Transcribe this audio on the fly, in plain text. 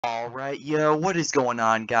Alright, yo, what is going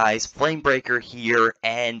on, guys? Flamebreaker here,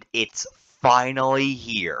 and it's finally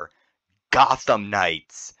here. Gotham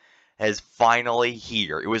Knights is finally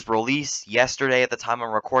here. It was released yesterday at the time I'm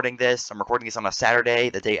recording this. I'm recording this on a Saturday,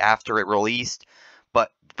 the day after it released. But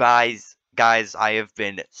guys, I have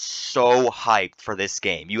been so hyped for this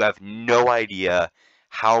game. You have no idea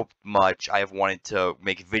how much I have wanted to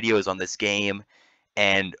make videos on this game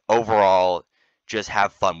and overall just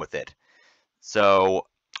have fun with it. So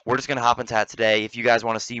we're just gonna hop into that today. If you guys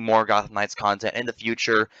want to see more Gotham Knights content in the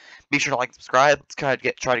future, be sure to like and subscribe. Let's kind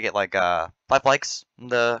of try to get like 5 likes.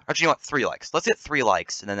 Actually, you know what? 3 likes. Let's get 3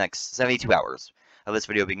 likes in the next 72 hours of this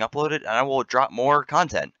video being uploaded, and I will drop more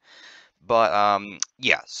content. But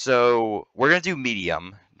yeah. So we're gonna do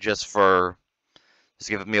medium just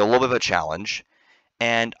give me a little bit of a challenge.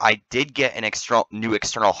 And I did get an new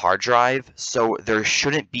external hard drive, so there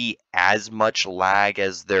shouldn't be as much lag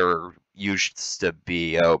as there used to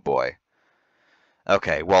be. Oh boy.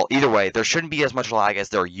 Okay, well, either way, there shouldn't be as much lag as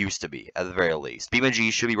there used to be, at the very least.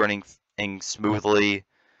 BeamNG should be running smoothly.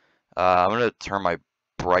 I'm going to turn my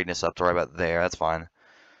brightness up to right about there. That's fine.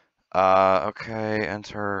 Okay,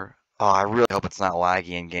 enter. Oh, I really hope it's not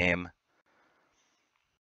laggy in game.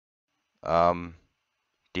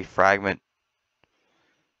 Defragment.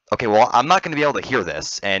 Okay, well, I'm not going to be able to hear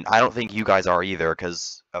this, and I don't think you guys are either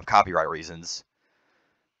because of copyright reasons.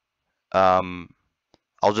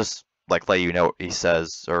 I'll just, like, let you know what he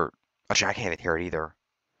says, or... Actually, I can't even hear it either.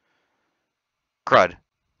 Crud.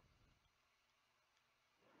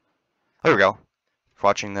 There we go.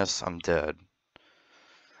 Watching this, I'm dead.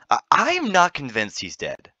 I'm not convinced he's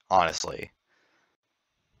dead, honestly.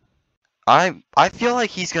 I feel like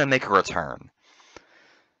he's going to make a return.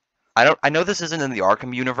 I know this isn't in the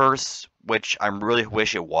Arkham universe, which I really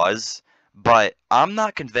wish it was, but I'm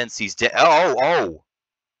not convinced he's dead. Oh!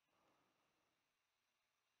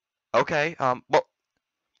 Okay, well...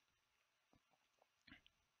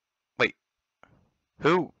 Wait.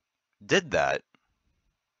 Who did that?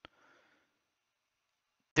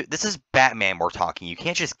 Dude, this is Batman we're talking. You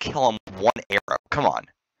can't just kill him with one arrow. Come on.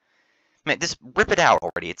 Man, just rip it out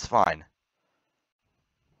already. It's fine.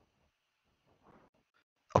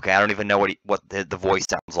 Okay, I don't even know what the voice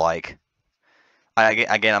sounds like.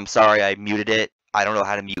 Again, I'm sorry I muted it. I don't know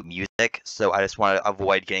how to mute music, so I just want to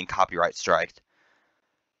avoid getting copyright striked.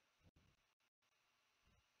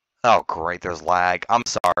 Oh, great, there's lag. I'm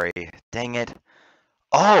sorry. Dang it.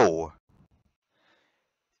 Oh!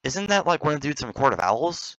 Isn't that like one of the dudes from Court of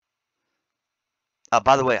Owls?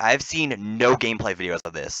 By the way, I've seen no gameplay videos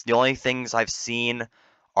of this. The only things I've seen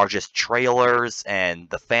are just trailers and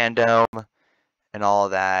the fandom and all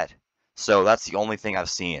of that. So that's the only thing I've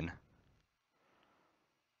seen.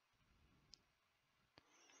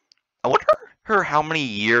 I wonder how many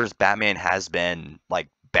years Batman has been, like,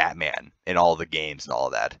 Batman in all the games and all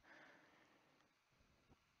of that.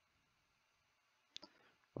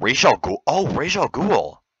 Ra's al Ghul. Oh, Ra's al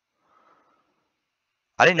Ghul.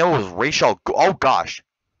 I didn't know it was Ra's al Ghul. Oh, gosh.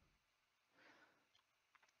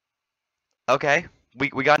 Okay. We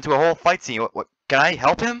got into a whole fight scene. What, can I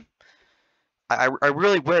help him? I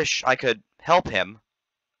really wish I could help him.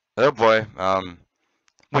 Oh, boy.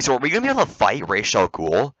 Wait, so are we going to be able to fight Ra's al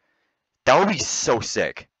Ghul? That would be so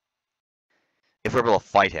sick. If we're able to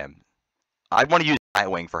fight him. I want to use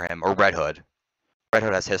Nightwing for him, or Red Hood. Red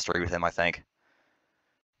Hood has history with him, I think.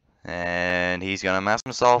 And he's gonna mask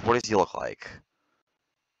himself. What does he look like?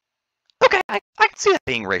 Okay, I can see that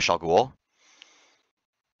being Ra's al Ghul.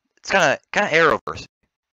 It's kind of Arrowverse, if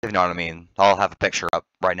you know what I mean. I'll have a picture up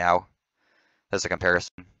right now as a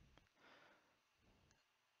comparison.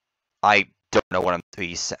 I don't know what I'm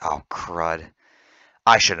doing. Oh, crud.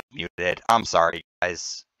 I should have muted it. I'm sorry,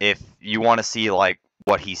 guys. If you want to see, like,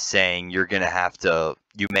 what he's saying, you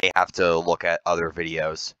may have to look at other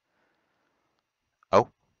videos. Oh.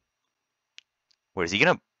 What, is he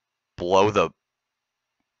gonna blow the...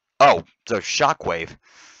 Oh, it's a shockwave.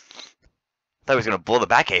 I thought he was gonna blow the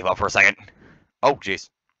Batcave up for a second. Oh, jeez.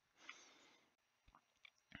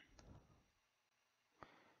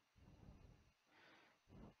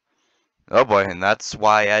 Oh boy, and that's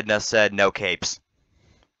why Edna said no capes.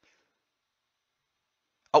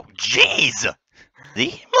 Oh, jeez! Did he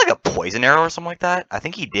hit like a poison arrow or something like that? I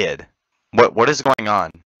think he did. What is going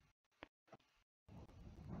on?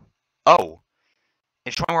 Oh,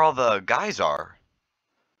 it's showing where all the guys are.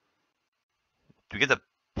 Do we get the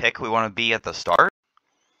pick we want to be at the start?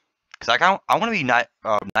 Because I want to be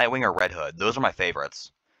Nightwing or Red Hood. Those are my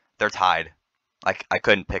favorites. They're tied. I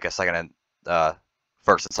couldn't pick a second and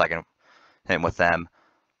first and second him with them.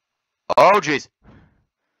 Oh jeez.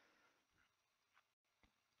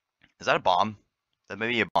 Is that a bomb? That may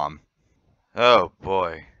be a bomb. Oh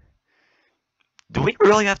boy. Do we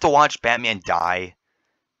really have to watch Batman die?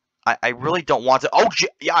 I really don't want to. Oh,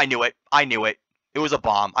 yeah, I knew it. I knew it. It was a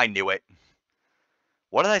bomb. I knew it.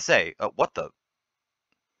 What did I say? What the?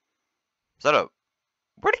 Is that a?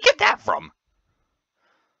 Where'd he get that from?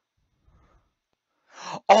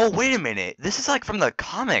 Oh, wait a minute. This is like from the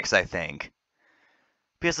comics, I think.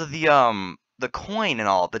 Because of the coin and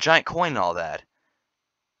all, the giant coin and all that.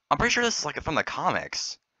 I'm pretty sure this is like from the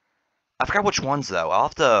comics. I forgot which ones though. I'll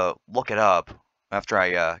have to look it up after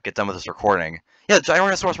I get done with this recording. Yeah, the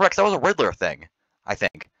Tyrannosaurus Rex. That was a Riddler thing, I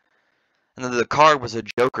think. And then the card was a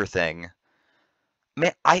Joker thing.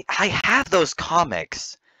 Man, I have those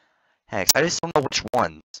comics. Hex, I just don't know which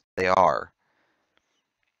ones they are.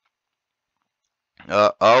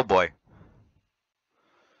 Oh boy.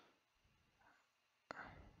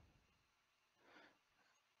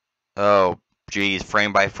 Oh, geez,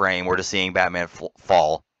 frame by frame, we're just seeing Batman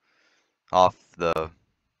fall off the.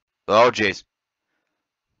 Oh, jeez.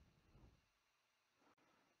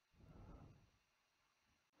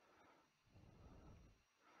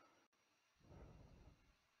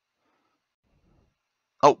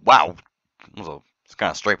 Oh, wow. It's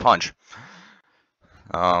kind of straight punch.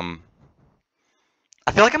 I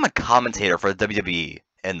feel like I'm a commentator for the WWE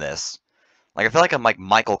in this. Like, I feel like I'm like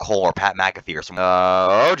Michael Cole or Pat McAfee or something.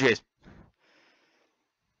 Oh, jeez.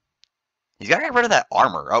 He's gotta get rid of that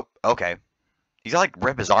armor. Oh, okay. He's gotta, like,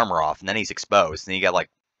 rip his armor off, and then he's exposed. And then you gotta, like,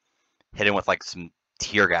 hit him with, like, some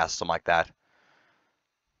tear gas or something like that.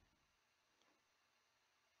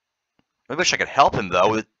 I wish I could help him,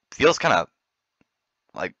 though. It feels kind of,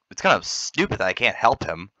 like, it's kind of stupid that I can't help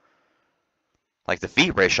him. Like,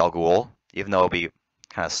 defeat Ra's al Ghul, even though it'll be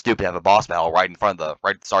kind of stupid to have a boss battle right at the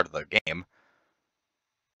start of the game.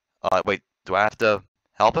 Wait, do I have to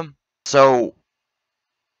help him? So,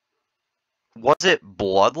 was it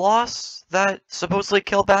blood loss that supposedly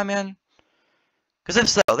killed Batman? Because if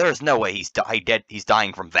so, there's no way he's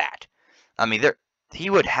dying from that. I mean, he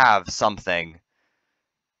would have something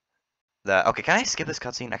that. Okay, can I skip this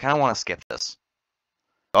cutscene? I kind of want to skip this.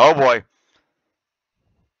 Oh boy.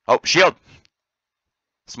 Oh, shield.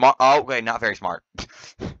 Smart. Oh, okay, not very smart.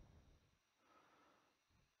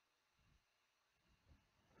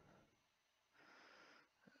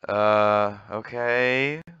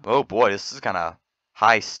 Okay. Oh boy, this is kind of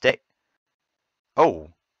high stake. Oh,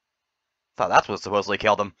 thought that's what supposedly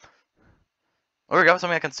killed him. There we go.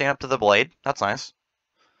 Something I can stand up to the blade. That's nice.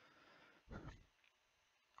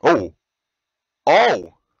 Oh.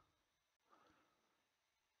 Oh.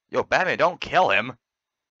 Yo, Batman, don't kill him.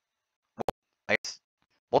 I guess,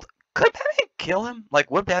 well, could Batman kill him?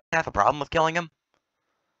 Like, would Batman have a problem with killing him?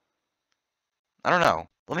 I don't know.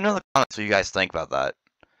 Let me know in the comments what you guys think about that.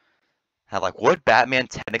 Like, would Batman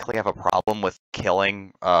technically have a problem with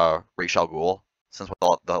killing Ra's al Ghul, since with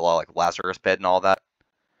all the like Lazarus Pit and all that?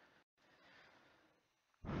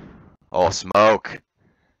 Oh, smoke.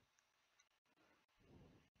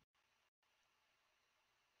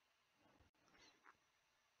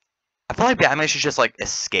 I feel like Batman should just like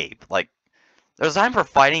escape. Like, there's a time for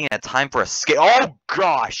fighting and a time for escape. Oh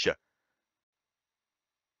gosh.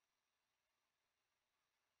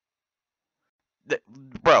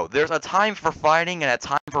 Bro, there's a time for fighting and a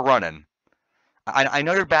time for running. I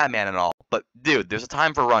know you're Batman and all, but dude, there's a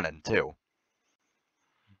time for running too.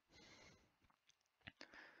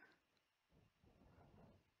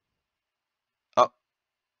 Oh,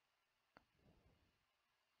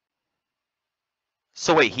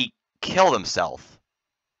 so wait, he killed himself.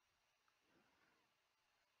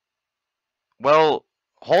 Well,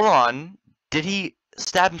 hold on. Did he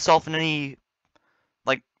stab himself in any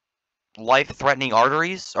like life-threatening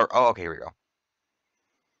arteries? Or oh, okay, here we go.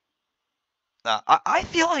 I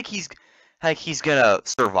feel like he's gonna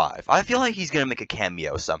survive. I feel like he's gonna make a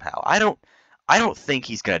cameo somehow. I don't think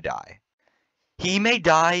he's gonna die. He may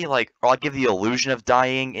die, like, or I'll give the illusion of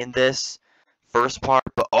dying in this first part,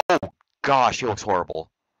 but oh gosh, he looks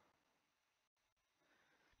horrible.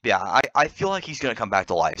 Yeah, I feel like he's gonna come back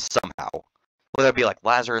to life somehow. Whether it be like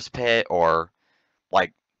Lazarus Pit or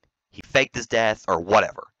like he faked his death or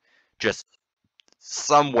whatever. Just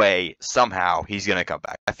some way, somehow, he's gonna come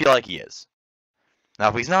back. I feel like he is. Now,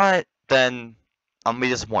 if he's not, then I'm gonna be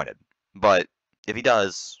disappointed. But if he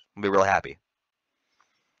does, I'll be really happy.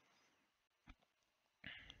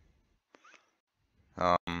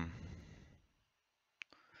 Um,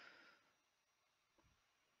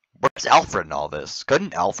 where's Alfred in all this?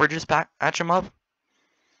 Couldn't Alfred just patch him up?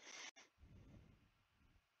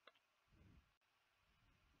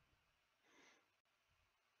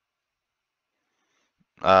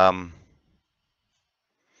 Um,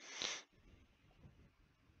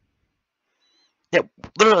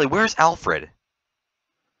 Literally, where's Alfred?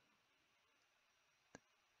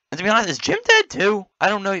 And to be honest, is Jim dead too? I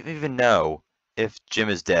don't even know if Jim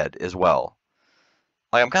is dead as well.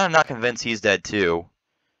 Like, I'm kind of not convinced he's dead too.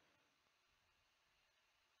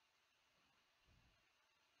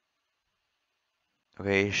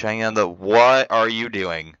 Okay, shining on the... What are you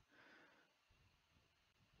doing?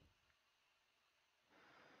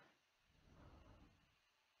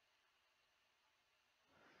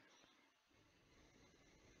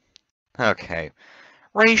 Okay.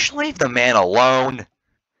 Raish, leave the man alone.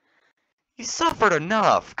 He suffered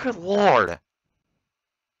enough. Good lord.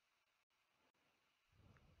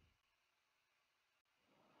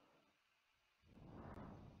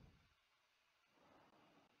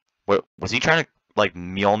 What, was he trying to, like,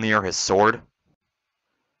 Mjolnir his sword?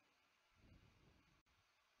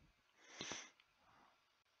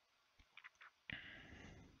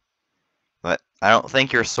 But I don't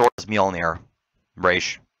think your sword is Mjolnir,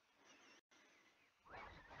 Raish.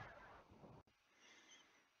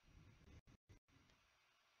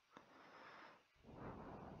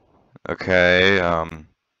 Okay, don't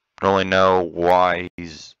really know why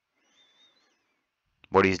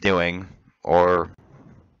what he's doing, or...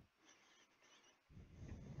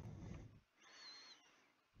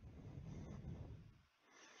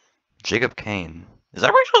 Jacob Kane. Is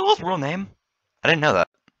that Rachel Will's real name? I didn't know that.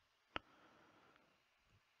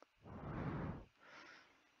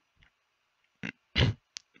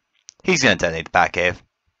 He's gonna detonate the Batcave.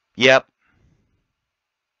 Yep.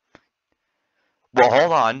 Well,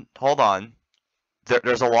 hold on.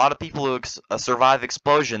 There's a lot of people who survive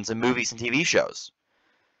explosions in movies and TV shows.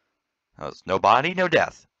 No body, no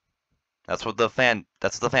death. That's what the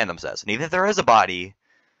fandom says. And even if there is a body,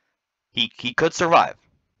 he could survive.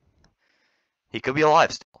 He could be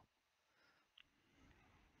alive still.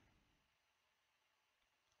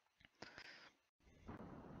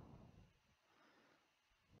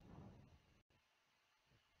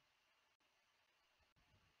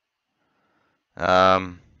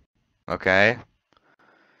 Okay.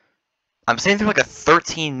 I'm sitting through like a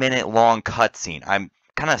 13-minute long cutscene. I'm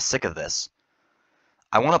kind of sick of this.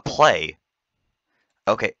 I want to play.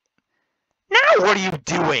 Okay. Now what are you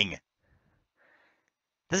doing?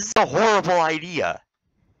 This is a horrible idea.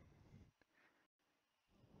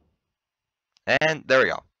 And there we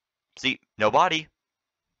go. See, no body.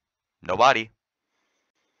 No body.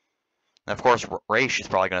 And of course, Raish is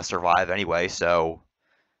probably going to survive anyway, so...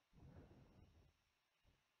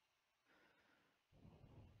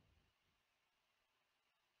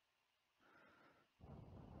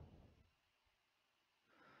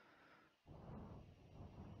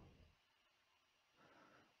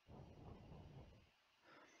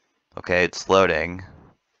 Okay, it's loading.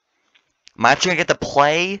 I'm actually going to get to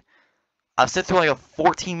play? I've sit through like a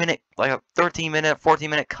 14-minute, like a 13-minute,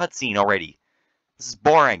 14-minute cutscene already. This is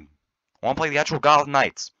boring. I want to play the actual Gotham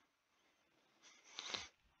Knights.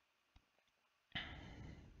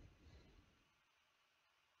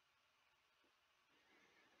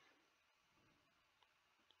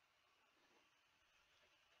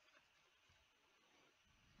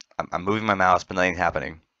 I'm moving my mouse, but nothing's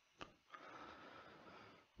happening.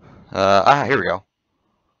 Here we go.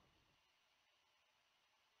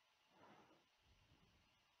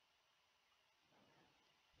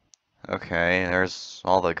 Okay, there's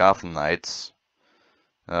all the Gotham Knights.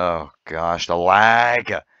 Oh gosh, the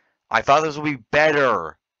lag! I thought this would be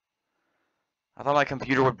better! I thought my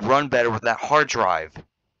computer would run better with that hard drive.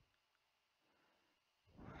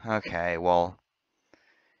 Okay, well...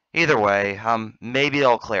 Either way, maybe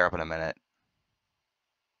it'll clear up in a minute.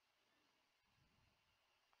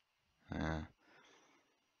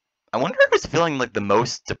 I wonder who's feeling, like, the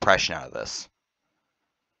most depression out of this.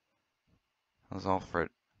 That was Alfred.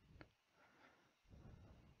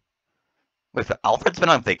 Wait, but Alfred's been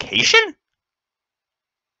on vacation?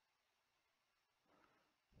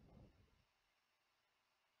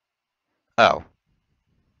 Oh.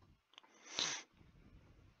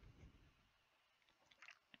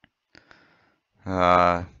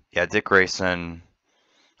 Yeah, Dick Grayson.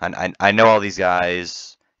 I know all these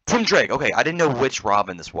guys. Tim Drake. Okay, I didn't know which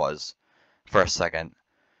Robin this was for a second.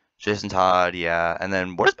 Jason Todd, yeah. And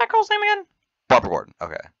then, what is that girl's name again? Barbara Gordon.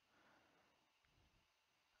 Okay.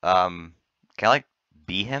 Can I, like,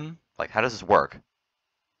 be him? Like, how does this work?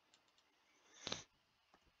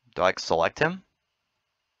 Do I, like, select him?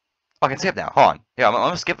 Oh, I can skip now. Hold on. Yeah, I'm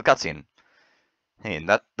gonna skip the cutscene. Hey,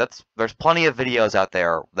 there's plenty of videos out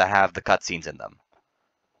there that have the cutscenes in them.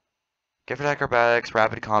 Gift acrobatics,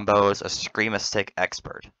 rapid combos, a scream-a-stick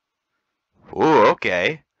expert. Ooh,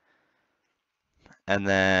 okay. And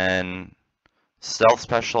then Stealth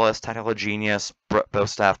specialist, technical genius, bow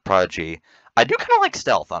staff prodigy. I do kind of like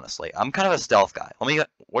stealth, honestly. I'm kind of a stealth guy.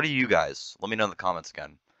 What are you guys? Let me know in the comments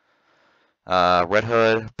again. Red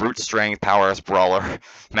Hood, brute strength, power brawler,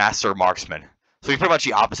 master marksman. So he's pretty much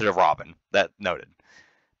the opposite of Robin. That noted.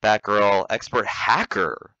 Batgirl, expert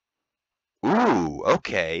hacker. Ooh,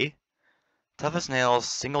 okay. Tough as nails,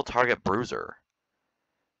 single target bruiser.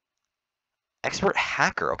 Expert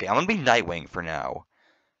hacker. Okay, I'm gonna be Nightwing for now.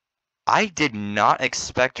 I did not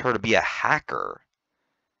expect her to be a hacker.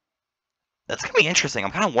 That's gonna be interesting.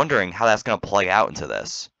 I'm kind of wondering how that's gonna play out into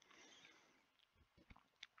this.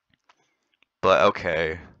 But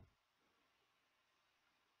okay.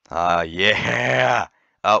 Yeah.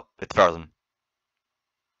 Oh, it's frozen.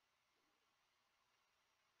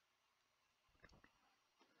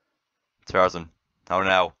 It's frozen. Oh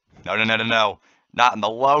no. No, no, no, no, no. Not in the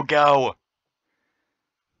logo.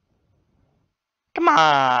 Come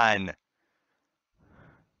on.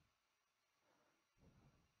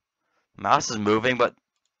 Mouse is moving, but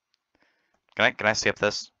can I skip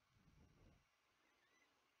this?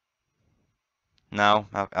 No?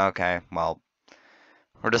 Okay, well,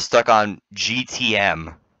 we're just stuck on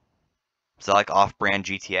GTM. Is that like off-brand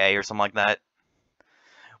GTA or something like that?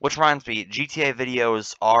 Which reminds me, GTA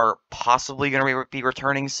videos are possibly going to be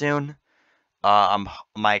returning soon.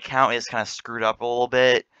 My account is kind of screwed up a little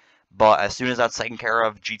bit, but as soon as that's taken care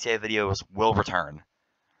of, GTA videos will return.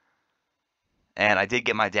 And I did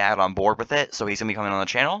get my dad on board with it, so he's going to be coming on the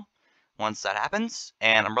channel once that happens,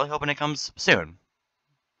 and I'm really hoping it comes soon.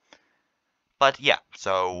 But yeah,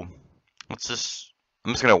 so I'm just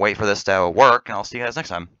gonna wait for this to work, and I'll see you guys next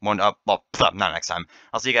time. Well, not next time.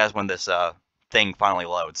 I'll see you guys when this thing finally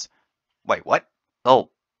loads. Wait, what?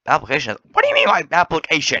 Oh, application. What do you mean by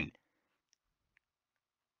application?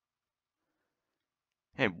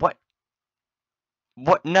 Hey, what?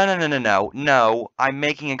 What? No, no, no, no, no, no. I'm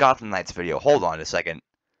making a Gotham Knights video. Hold on a second.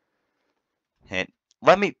 Hey,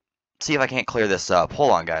 let me see if I can't clear this up.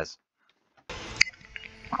 Hold on, guys.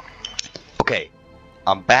 Okay,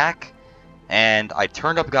 I'm back. And I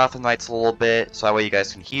turned up Gotham Knights a little bit, so that way you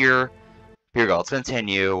guys can hear. Here we go, let's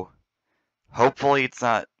continue. Hopefully it's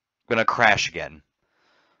not gonna crash again.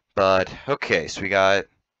 But, okay, so we got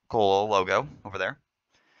cool logo over there.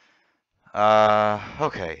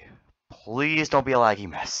 Okay. Please don't be a laggy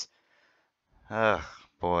mess. Ugh,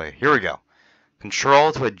 boy. Here we go.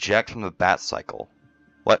 Control to eject from the bat cycle.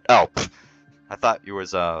 What? Oh, pfft. I thought you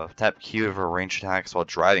was, tap Q for range attacks while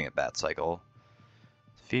driving a bat cycle.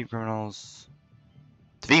 Defeat criminals.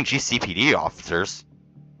 Defeating GCPD officers?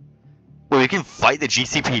 Wait, we can fight the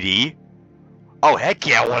GCPD? Oh, heck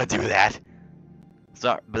yeah, I want to do that!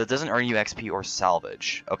 But it doesn't earn you XP or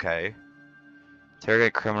salvage. Okay.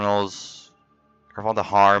 Interrogate criminals. Careful to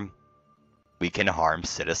harm. We can harm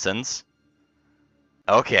citizens.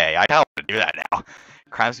 Okay, I kind of want to do that now.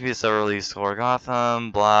 Crimes can be severely score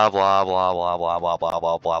Gotham. Blah blah blah blah blah blah blah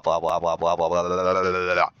blah blah blah blah blah blah blah blah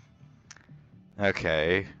blah blah.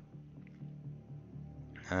 Okay.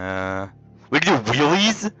 We can do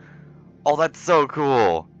wheelies? Oh, that's so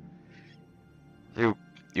cool. Dude,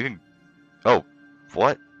 you can... Oh,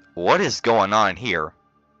 what? What is going on here?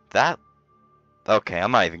 That... Okay,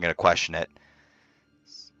 I'm not even gonna question it.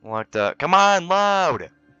 What the... Come on, load!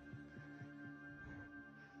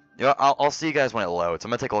 You know, I'll see you guys when it loads.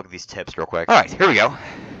 I'm gonna take a look at these tips real quick. Alright, here we go.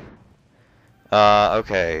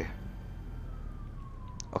 Okay.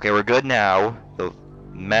 Okay, we're good now. The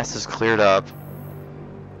mess is cleared up.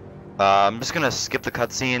 I'm just gonna skip the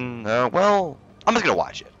cutscene. Well, I'm just gonna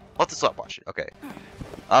watch it. Let's just watch it. Okay.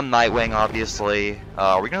 I'm Nightwing, obviously.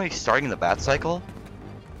 Are we gonna be starting the bat cycle?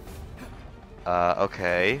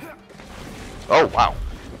 Okay. Oh, wow.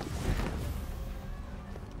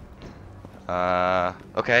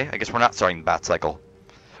 Okay. I guess we're not starting the bat cycle.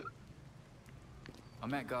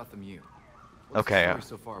 I'm at Gotham U. Okay.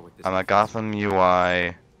 So I'm at Gotham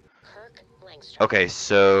UI. Okay,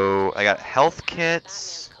 so I got health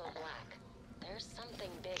kits.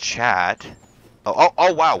 Chat.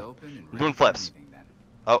 Oh, wow. I'm doing flips.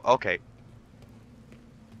 Oh, okay.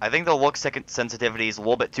 I think the look sensitivity is a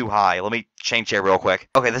little bit too high. Let me change it real quick.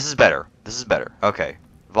 Okay, this is better. This is better. Okay.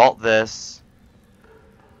 Vault this.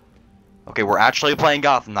 Okay, we're actually playing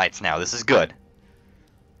Gotham Knights now. This is good.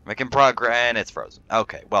 Making progress, and it's frozen.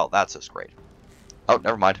 Okay, well, that's just great. Oh,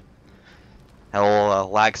 never mind. Had a little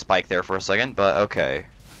lag spike there for a second, but okay.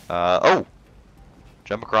 Oh!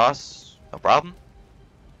 Jump across. No problem.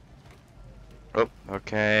 Oh,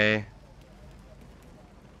 okay.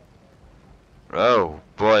 Oh,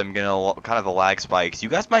 boy, I'm getting kind of a lag spikes. You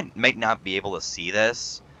guys might not be able to see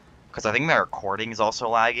this, because I think my recording is also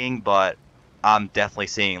lagging, but I'm definitely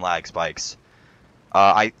seeing lag spikes.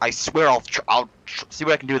 I swear I'll see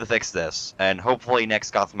what I can do to fix this, and hopefully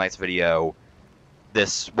next Gotham Knights video,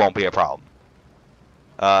 this won't be a problem.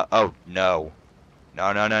 Oh no.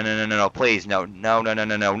 No, no, no, no, no, no, no, please, no, no, no, no,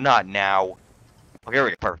 no, no, not now. Okay, here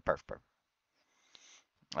we go, perfect, perfect, perfect.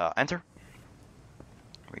 Enter.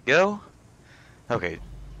 Here we go. Okay.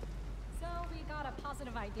 So we got a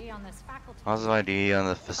positive ID on this faculty. Positive ID on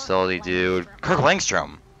the facility, dude. Kirk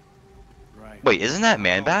Langstrom. Right. Wait, isn't that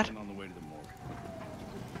Man-Bat?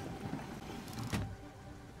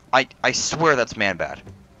 I swear that's Man-Bat.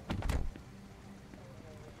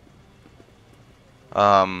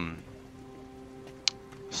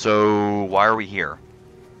 So why are we here?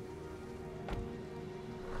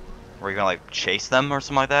 Are we gonna like chase them or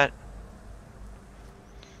something like that?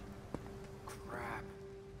 Crap.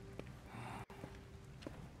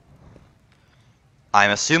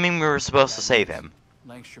 I'm assuming we were supposed to save him.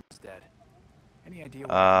 Langstrom's dead. Any idea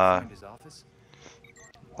where I can find his office?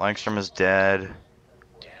 Langstrom is dead.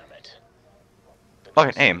 Damn it.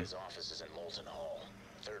 Fucking aim. His office is in Molten Hall.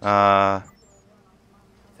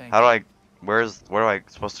 Thank How do you. I? Where am I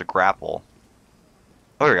supposed to grapple?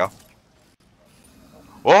 Oh, here we go.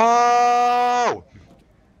 Whoa!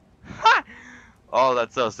 Ha! Oh,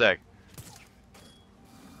 that's so sick.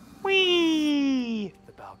 Whee!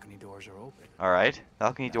 The balcony doors are open. All right,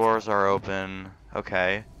 balcony doors are open.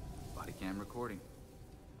 Okay. Body cam recording.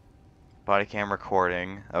 Body cam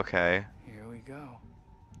recording. Okay. Here we go.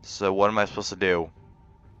 So what am I supposed to do?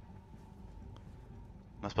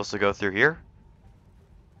 Am I supposed to go through here?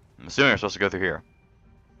 I'm assuming I'm supposed to go through here.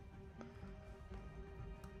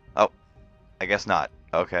 Oh, I guess not.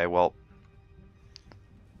 Okay, well.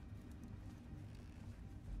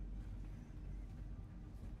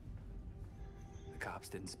 The cops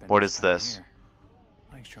didn't spend What much is time this? here.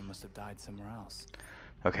 Langstrom must have died somewhere else.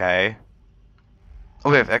 Okay.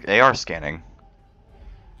 Oh, we have AR scanning.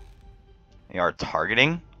 AR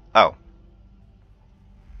targeting? Oh.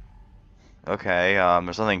 Okay,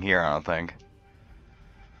 there's nothing here, I don't think.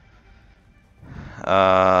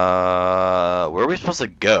 Where are we supposed to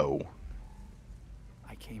go?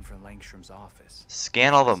 I came from Langstrom's office.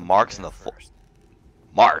 Scan all the Something marks in there the floor. first.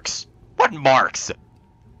 Marks? What marks?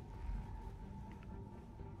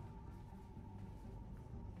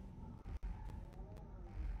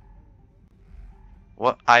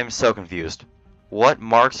 What? I'm so confused. What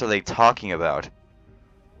marks are they talking about?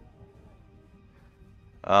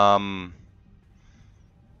 Aha!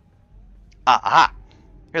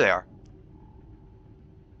 Here they are.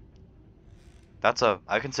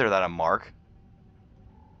 I consider that a mark.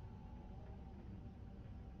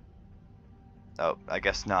 Oh, I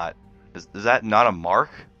guess not. Is that not a mark?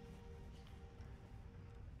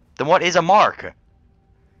 Then what is a mark?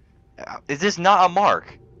 Is this not a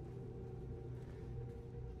mark?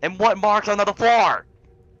 And what marks on the floor?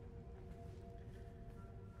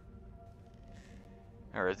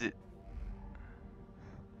 Or is it...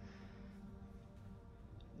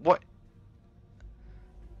 What?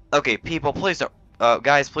 Okay, people, please don't...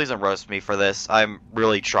 guys, please don't roast me for this. I'm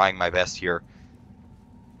really trying my best here.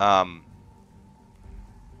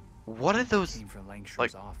 What are those... Came from Langstrom's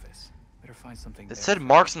like... office. Better find something It there said first.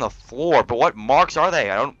 marks on the floor, but what marks are they?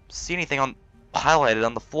 I don't see anything on highlighted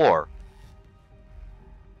on the floor.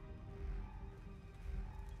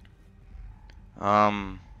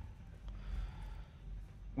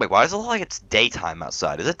 Wait, why does it look like it's daytime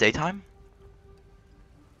outside? Is it daytime?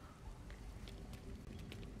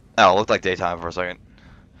 Oh, it looked like daytime for a second.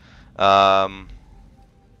 I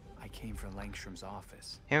came from Langstrom's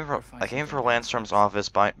office. I came from Landstrom's office,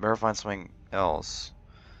 but better find something else.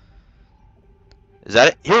 Is that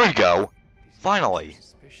it? Here we go! Finally!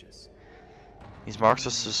 Suspicious. These marks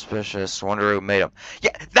are suspicious. Wonder who made them.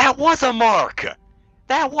 Yeah, that was a mark!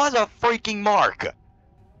 That was a freaking mark!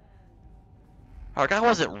 Alright, I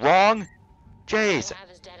wasn't wrong! Jeez! Have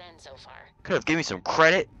his dead end so far. Could have given me some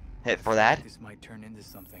credit for that. This might turn into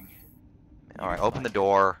something. Alright, open the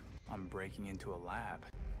door. I'm breaking into a lab.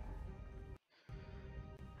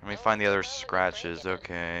 Let me find the other scratches.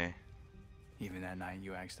 Okay. Even that night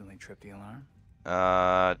you accidentally tripped the alarm?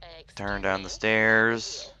 Turn down the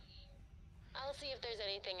stairs. I'll see if there's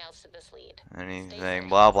anything else to this lead. Anything,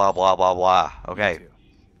 blah, blah, blah, blah, blah. Okay. Me too.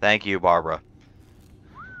 Thank you, Barbara.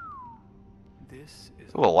 This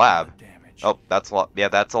is Ooh, a lab. lot of damage. Oh, that's a lot. Yeah,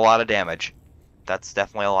 that's a lot of damage. That's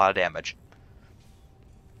definitely a lot of damage.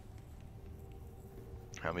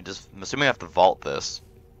 I'm assuming I have to vault this.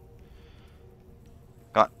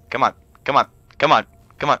 Come on, come on, come on, come on,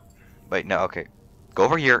 come on. Wait, no, okay. Go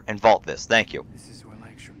over here and vault this. Thank you. This is where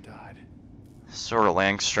Langstrom died. Sir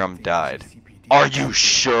Langstrom I died. think the CPD Are you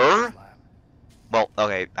sure? lab. Well,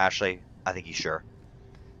 okay, actually, I think he's sure.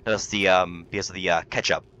 That's the because of the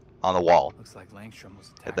ketchup on the wall. Looks like Langstrom was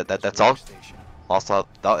That- attacked that- at his that's all? workstation. Also,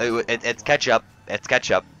 it's ketchup. It's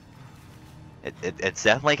ketchup. It's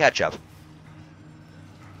definitely ketchup.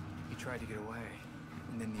 He tried to get away,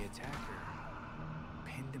 and then the attacker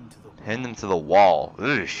pinned him to the wall. Pinned him to the wall.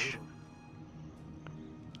 Oosh.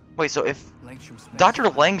 Wait, so if Langstrom spent Dr.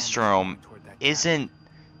 his final Langstrom moment toward that isn't cabin.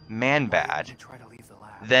 Man Why Bad, didn't he try to leave the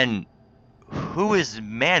lab? then who is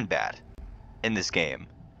Man Bad in this game?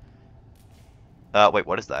 Wait,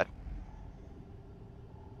 what is that?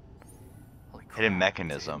 Holy crap, Hidden it's a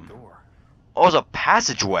mechanism. hidden door. Oh, it's a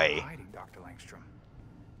passageway. Hiding Dr. Langstrom.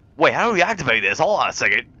 Wait, how do we activate this? Hold on a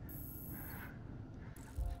second.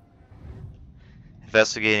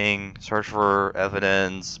 Investigating, search for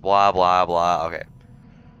evidence, blah blah blah. Okay.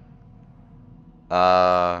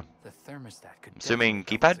 The thermostat could Assuming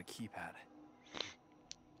definitely double keypad? as a keypad.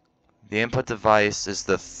 The input device is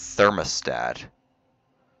the thermostat.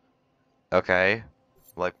 Okay.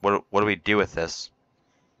 Like, what do we do with this?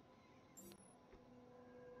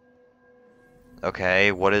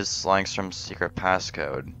 Okay, what is Langstrom's secret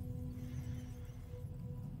passcode?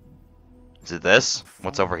 Is it this?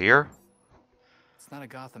 What's over here? It's not a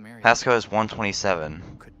Gotham area. Passcode is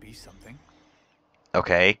 127. Could be something.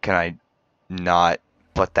 Okay, can I not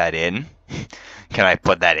put that in? Can I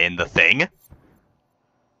put that in the thing?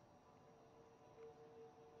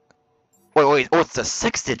 Wait, oh, it's a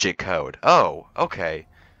 6-digit code. Oh, okay.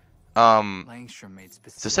 Langstrom made this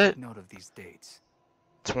specific it? note of these dates.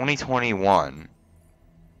 2021.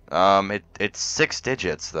 It's 6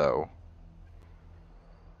 digits, though.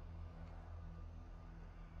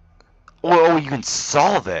 Oh, you can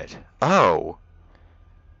solve it. Oh.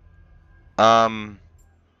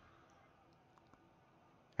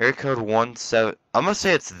 Area code 17. I'm gonna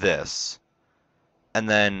say it's this. And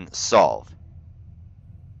then solve.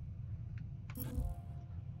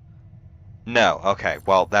 No, okay.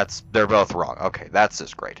 Well, they're both wrong. Okay, that's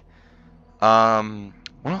just great.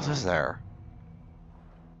 What else is there?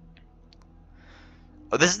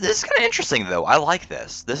 Oh, this is kind of interesting, though. I like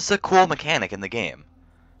this. This is a cool mechanic in the game.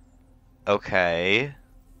 Okay.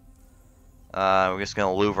 We're just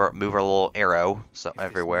gonna move our little arrow If this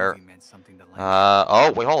everywhere. movie meant something to Langstrom,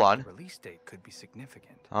 Oh, wait, hold the on. release date could be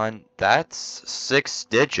significant. That's 6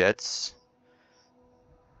 digits.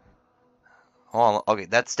 Hold on. Okay,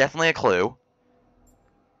 that's definitely a clue.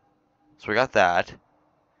 So we got that.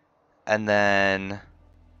 And then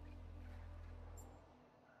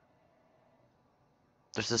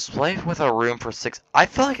there's a display with a room for 6. I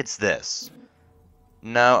feel like it's this.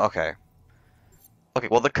 No, okay. Okay,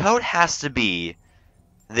 well the code has to be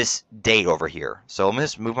this date over here. So let me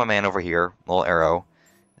just move my man over here, little arrow.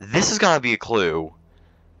 This is gonna be a clue,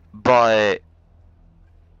 but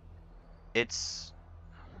it's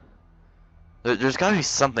there's gotta be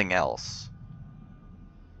something else.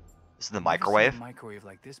 This is the I've never seen microwave. a microwave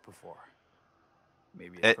like this before.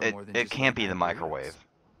 Maybe it's for more than It just can't be late the night microwave.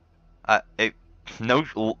 burritos.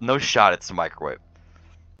 No shot. It's the microwave.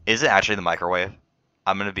 Is it actually the microwave?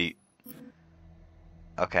 I'm gonna be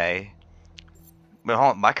okay. But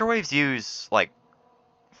hold on, microwaves use like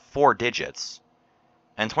 4 digits,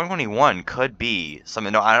 and 2021 could be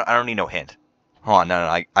something. No, I don't need no hint. Hold on,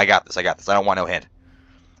 no, I got this. I got this. I don't want no hint.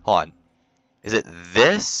 Hold on. Is it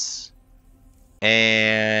this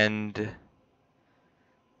and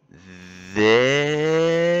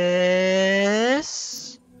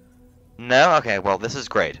this? No. Okay. Well, this is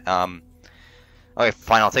great. Okay,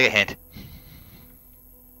 fine. I'll take a hint.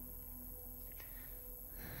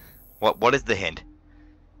 What is the hint?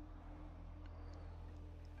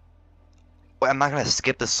 Wait, I'm not gonna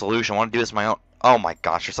skip the solution. I want to do this on my own. Oh my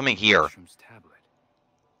gosh, there's something here. Langstrom's tablet.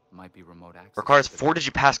 Might be remote access. Requires to the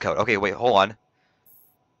 4-digit passcode. Okay, wait, hold on.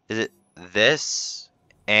 Is it this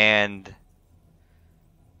and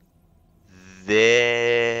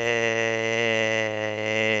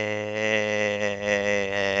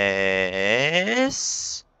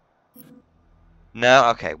this? No?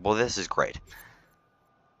 Okay, well this is great.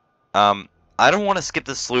 I don't want to skip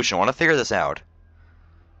this solution. I want to figure this out.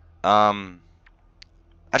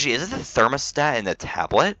 Actually, is it the thermostat in the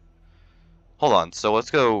tablet? Hold on, so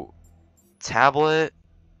let's go tablet,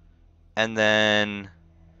 and then...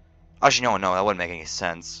 Actually, no, that wouldn't make any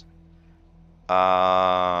sense.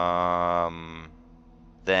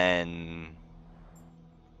 Then...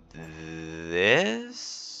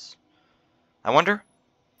 This? I wonder?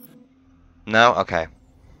 No? Okay.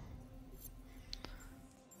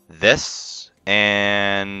 This,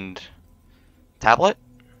 and... Tablet?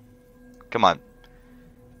 Come on.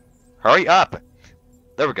 Hurry up!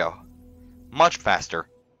 There we go. Much faster.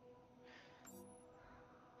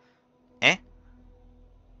 Eh?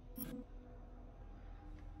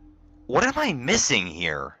 What am I missing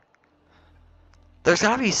here? There's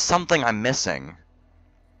gotta be something I'm missing.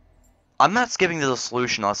 I'm not skipping to the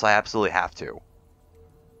solution unless I absolutely have to.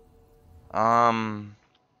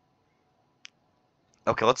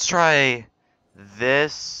 Okay, let's try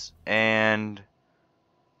this and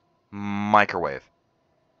microwave.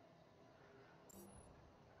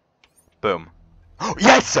 Boom.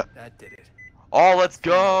 Yes! That did it. Oh, let's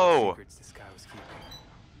Found out what go! secrets this guy was keeping.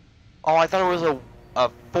 Oh, I thought it was a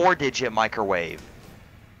 4-digit microwave.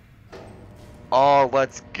 Oh,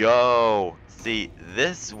 let's go! See,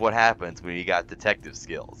 this is what happens when you got detective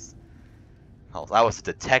skills. Oh, I was a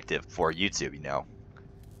detective for YouTube, you know.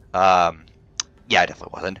 Yeah, I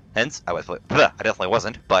definitely wasn't. Hence, I definitely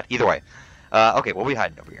wasn't. But either way, okay, what are we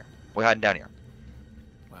hiding over here? We're hiding down here.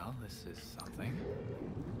 Well, this is something.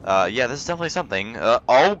 Yeah, this is definitely something.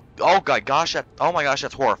 Oh god, gosh, oh my gosh,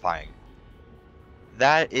 that's horrifying.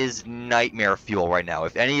 That is nightmare fuel right now.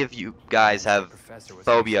 If any of you guys have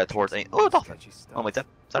phobia towards any, oh, a dolphin. Oh wait, is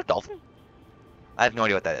that a dolphin? I have no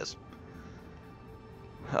idea what that is.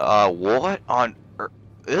 What on earth?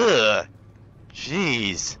 Ugh.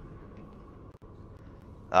 Jeez.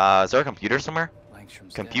 Is there a computer somewhere?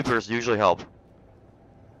 Computers usually help.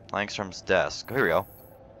 Langstrom's desk. Oh, here we go.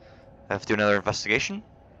 I have to do another investigation.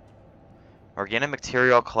 Organic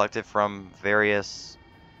material collected from various.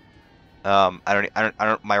 I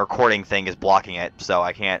don't. My recording thing is blocking it, so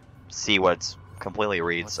I can't see what it completely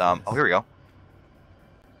reads. Oh, here we go.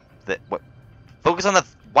 What? Focus on the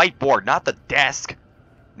whiteboard, not the desk.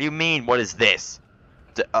 What do you mean? What is this?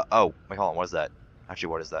 Oh, wait, hold on. What is that? Actually,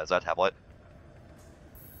 what is that? Is that a tablet?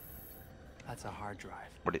 That's a hard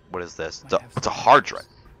drive. What is this? It's a hard drive.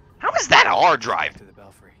 How is that a hard drive? To the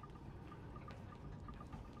belfry.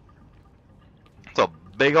 It's a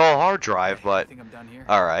big old hard drive, I but think I'm done here.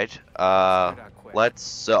 all right.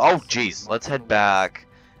 Let's. Oh, jeez. Let's head back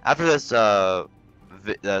after this.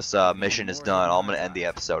 Mission is done. I'm gonna end the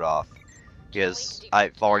episode off because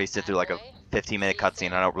I've already sit through like a 15-minute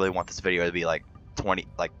cutscene. I don't really want this video to be like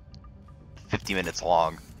 50 minutes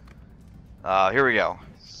long. Here we go.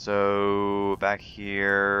 So back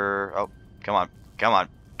here. Oh, come on, come on,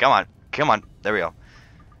 come on, come on. There we go.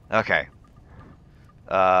 Okay.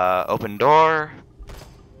 Open door.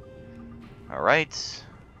 All right.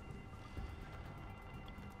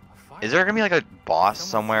 Is there gonna be like a boss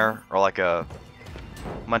somewhere or like a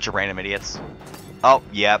bunch of random idiots? Oh,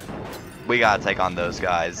 yep. We gotta take on those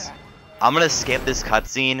guys. I'm gonna skip this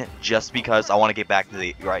cutscene just because I want to get back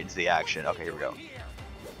to right into the action. Okay, here we go.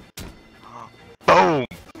 Boom!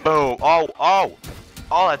 Boom! Oh! Oh!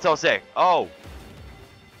 Oh, that's so sick! Oh!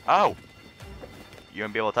 Oh! You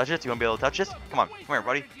gonna be able to touch this? You gonna be able to touch this? Come on, come here,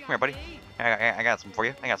 buddy. Come here, buddy. I got something for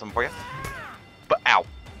you. I got something for you. But ow!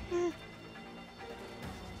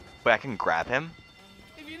 But I can grab him.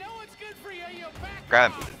 If you know what's good for you, you'll back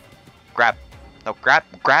Grab him. Grab. No,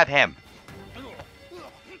 grab him.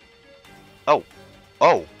 Oh.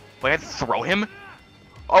 Oh. Wait, I have to throw him?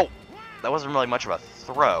 Oh. That wasn't really much of a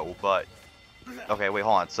throw, but... Okay, wait,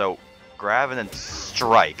 hold on. So, grab and then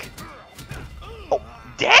strike. Oh,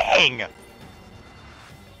 dang!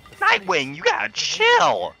 Nightwing, you gotta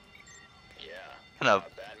chill! Yeah. Kind of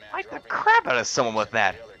fight the crap out of someone with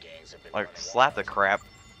that. Like, slap the crap.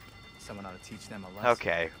 Someone ought to teach them a lesson.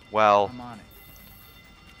 Okay, well... I'm on it.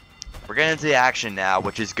 We're getting into the action now,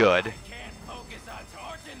 which is good.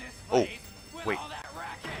 Oh, wait.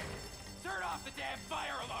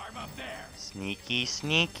 Sneaky,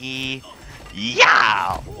 sneaky.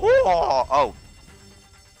 Yeah! Oh, oh.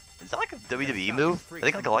 Is that like a WWE move? I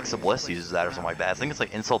think like Alexa Bliss uses that or something like that. I think it's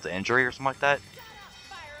like insult to injury or something like that.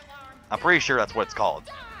 I'm pretty sure that's what it's called.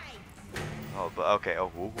 Oh, but okay.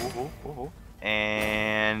 Oh, ooh, ooh, ooh, ooh, ooh.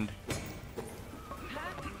 And...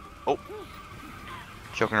 Oh.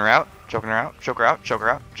 Choking her out, choking her out, choke her out, choke her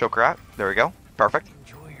out, choke her out. There we go. Perfect.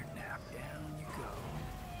 Enjoy your nap. Down you go.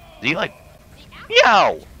 Do you like...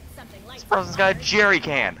 Yo! This person's got a jerry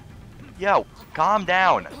can. Yo, calm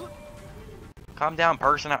down. Calm down,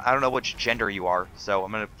 person. I don't know which gender you are, so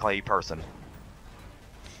I'm gonna play person.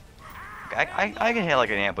 I can hit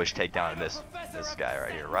like an ambush takedown of this guy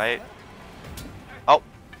right here, right? Oh.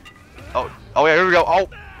 Oh, oh yeah, here we go. Oh,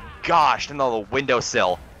 gosh, another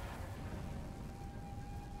windowsill.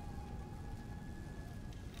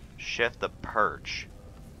 Shift the perch.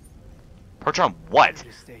 Perch on what?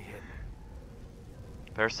 Better stay hidden.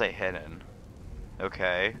 Better stay hidden.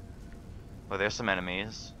 Okay. Well, there's some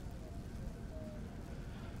enemies.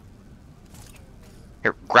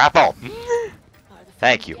 Here, grapple!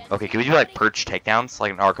 Thank you. Okay, can we do like perch takedowns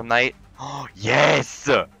like an Arkham Knight? Oh, yes!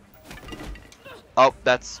 Oh,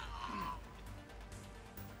 that's...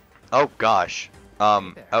 Oh, gosh.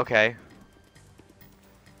 Okay.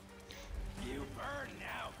 You burn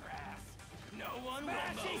now, grass. No one will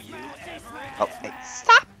know you ever. Oh, hey,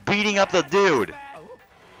 stop beating up the dude!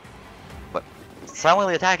 But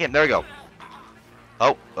silently attack him. There we go.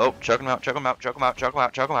 Oh, choke him out, choke him out, choke him out, choke him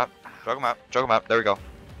out, choke him out, choke him out, choke him out. There we go.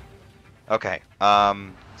 Okay.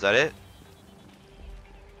 Is that it?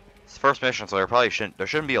 It's the first mission, so there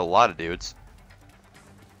shouldn't be a lot of dudes.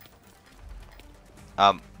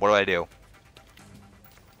 What do I do?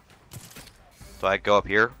 Do I go up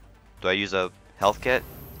here? Do I use a health kit?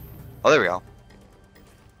 Oh, there we go.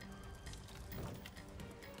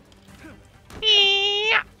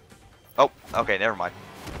 Oh, okay, never mind.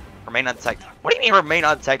 Remain undetected. What do you mean remain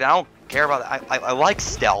undetected? I don't care about that. I like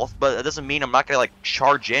stealth, but it doesn't mean I'm not gonna like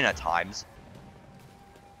charge in at times.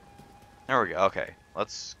 There we go. Okay,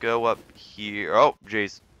 let's go up here. Oh,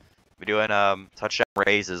 jeez. We're doing touchdown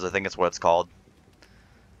raises. I think it's what it's called.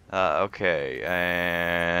 Okay,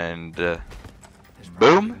 and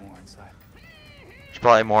boom. There's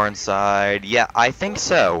probably more inside. Yeah, I think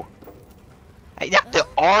so. Hey, that the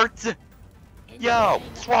art. Yo,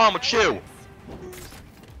 what's wrong with you?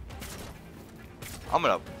 I'm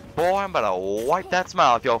about to wipe that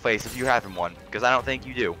smile off your face if you're having one, because I don't think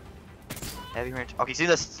you do. Heavy range. Okay, see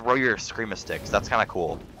this? Throw your screamer sticks. That's kind of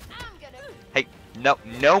cool. Hey, no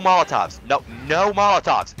Molotovs. No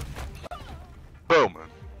Molotovs. Boom.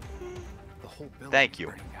 Thank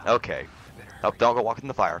you. Okay. Oh, don't go walk in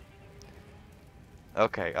the fire.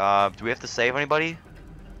 Okay. Do we have to save anybody?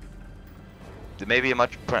 Maybe a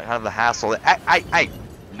much kind of a hassle. Hey!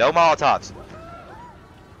 No Molotovs.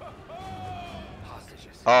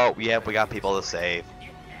 Oh, yeah, we got people to save.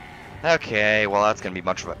 Okay, well that's gonna be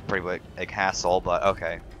pretty big hassle, but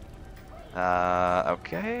okay.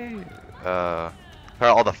 Okay.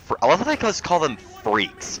 All the I love how they just call them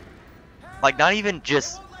freaks. Like not even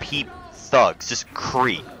just thugs, just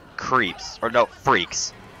creeps, or no,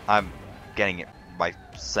 freaks. I'm getting it by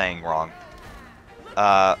saying wrong.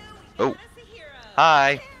 Oh.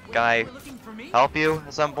 Hi. Can I help you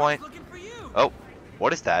at some point? Oh,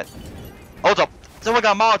 what is that? Oh, someone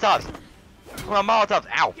got Molotovs! Someone got Molotovs!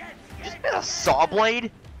 Ow! Just a saw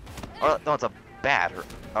blade? Or, no, it's a bat, or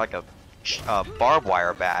like a barbed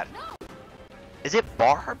wire bat. Is it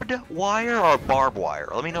barbed wire or barbed wire?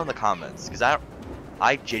 Let me know in the comments, because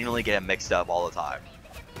I genuinely get it mixed up all the time.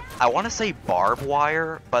 I want to say barbed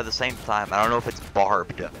wire, but at the same time, I don't know if it's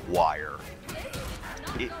barbed wire.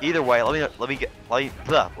 Either way, let me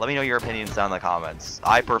know your opinions down in the comments.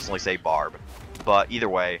 I personally say barb, but either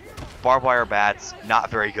way, barbed wire bats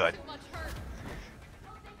not very good.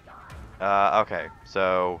 Okay,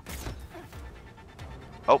 so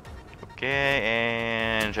okay,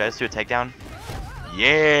 and should I just do a takedown?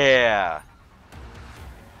 Yeah.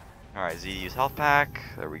 All right, Z use health pack.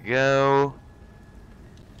 There we go.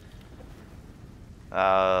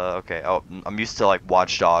 Okay. Oh, I'm used to like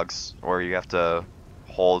Watch Dogs, where you have to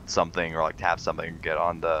hold something or like tap something and get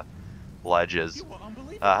on the ledges.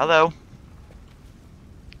 Hello.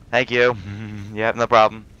 Thank you. Yeah, no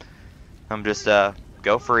problem. I'm just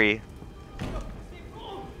go free.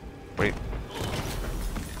 Wait.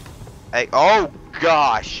 Hey, oh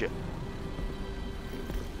gosh.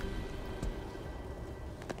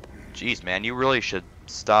 Jeez, man, you really should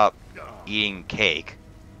stop eating cake.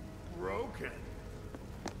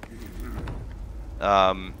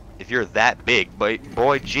 If you're that big, but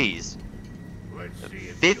boy, jeez.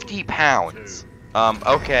 50 pounds.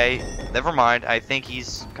 Okay, never mind. I think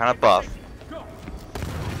he's kind of buff.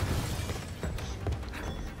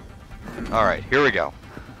 Alright, here we go.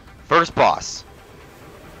 First boss.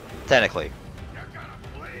 Technically.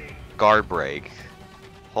 Guard break.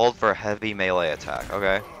 Hold for heavy melee attack.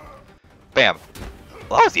 Okay. Bam.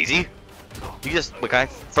 Well, that was easy. You just, okay,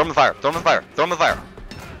 throw him in the fire. Throw him in the fire. Throw him in the fire.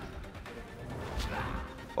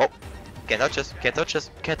 Oh. Can't touch this. Can't touch this.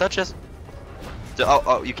 Can't touch this.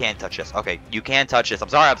 Oh, you can't touch this. Okay, you can touch this. I'm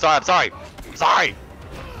sorry. I'm sorry.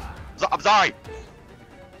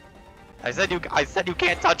 I said you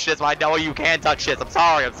can't touch this, but I know you can touch this. I'm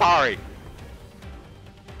sorry.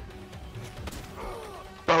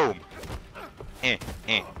 Boom.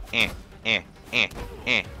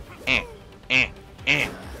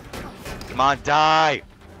 Come on, die.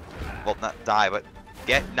 Well, not die, but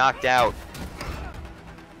get knocked out.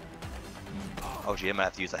 Oh gee, I'm gonna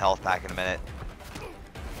have to use a health pack in a minute.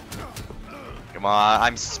 Come on,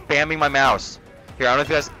 I'm spamming my mouse. Here, I don't know if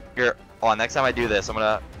you guys here. Oh, next time I do this, I'm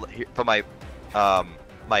gonna put my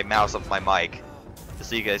my mouse up to my mic, just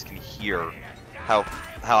so you guys can hear how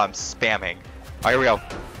I'm spamming. All right, here we go.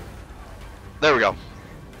 There we go.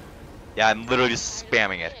 Yeah, I'm literally just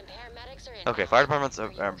spamming it. Paramedics are Okay, fire departments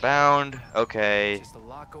are bound. Okay. Just a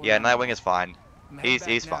lot going Yeah, on. Nightwing is fine. I'm heading back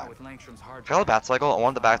He's now fine. with Langstrom's hard Got a drive. bat cycle? I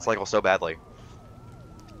want the bat Finally. cycle so badly.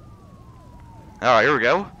 Alright, here we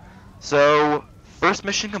go. So, first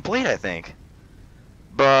mission complete, I think.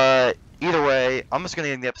 But, either way, I'm just going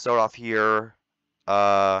to end the episode off here.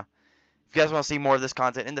 If you guys want to see more of this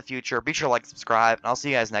content in the future, be sure to like and subscribe, and I'll see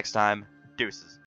you guys next time. Deuces.